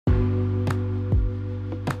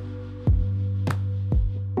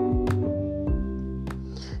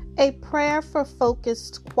A prayer for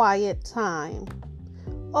focused, quiet time.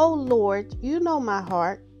 Oh Lord, you know my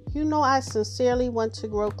heart. You know I sincerely want to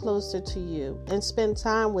grow closer to you and spend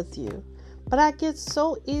time with you. But I get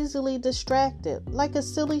so easily distracted. Like a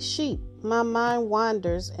silly sheep, my mind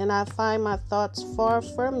wanders and I find my thoughts far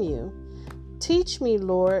from you. Teach me,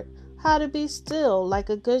 Lord, how to be still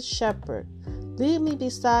like a good shepherd. Lead me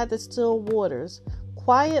beside the still waters.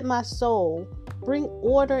 Quiet my soul. Bring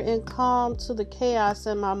order and calm to the chaos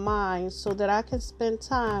in my mind so that I can spend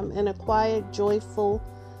time in a quiet, joyful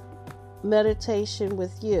meditation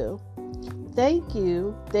with you. Thank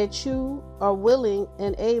you that you are willing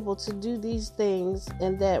and able to do these things,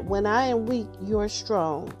 and that when I am weak, you are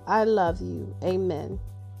strong. I love you. Amen.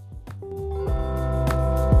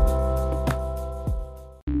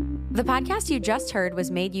 The podcast you just heard was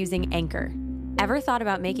made using Anchor. Ever thought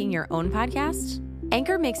about making your own podcast?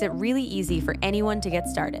 Anchor makes it really easy for anyone to get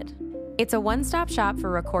started. It's a one-stop shop for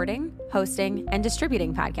recording, hosting, and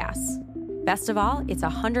distributing podcasts. Best of all, it's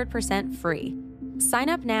 100% free. Sign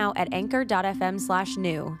up now at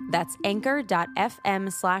anchor.fm/new. That's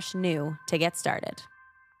anchor.fm/new to get started.